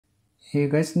Hey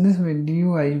guys, in this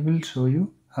video I will show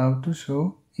you how to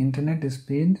show internet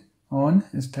speed on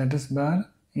status bar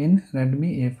in Redmi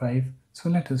A5. So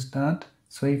let's start.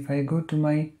 So if I go to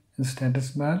my status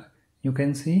bar, you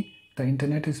can see the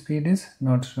internet speed is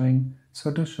not showing.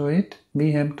 So to show it,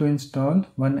 we have to install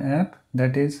one app,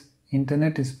 that is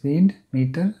Internet Speed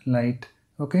Meter Lite.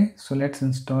 Okay, so let's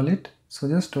install it. So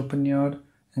just open your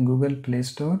Google Play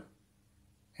Store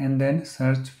and then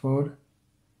search for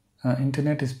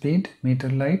internet speed meter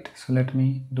lite. So let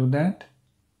me do that.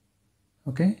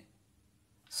 Okay,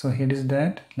 so here is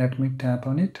that. Let me tap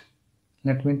on it.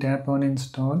 Let me tap on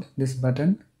install this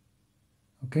button.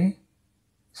 Okay,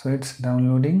 so it's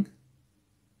downloading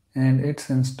and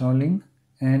it's installing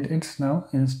and it's now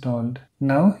installed.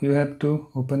 Now you have to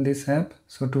open this app.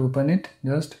 So to open it,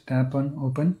 just tap on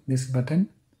open this button,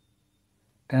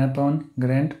 tap on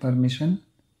grant permission,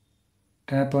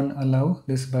 tap on allow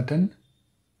this button,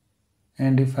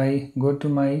 and if I go to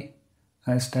my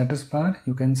status bar,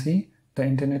 you can see the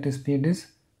internet speed is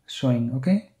showing.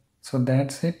 Okay, so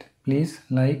that's it. Please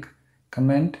like,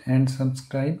 comment and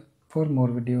subscribe for more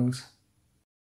videos.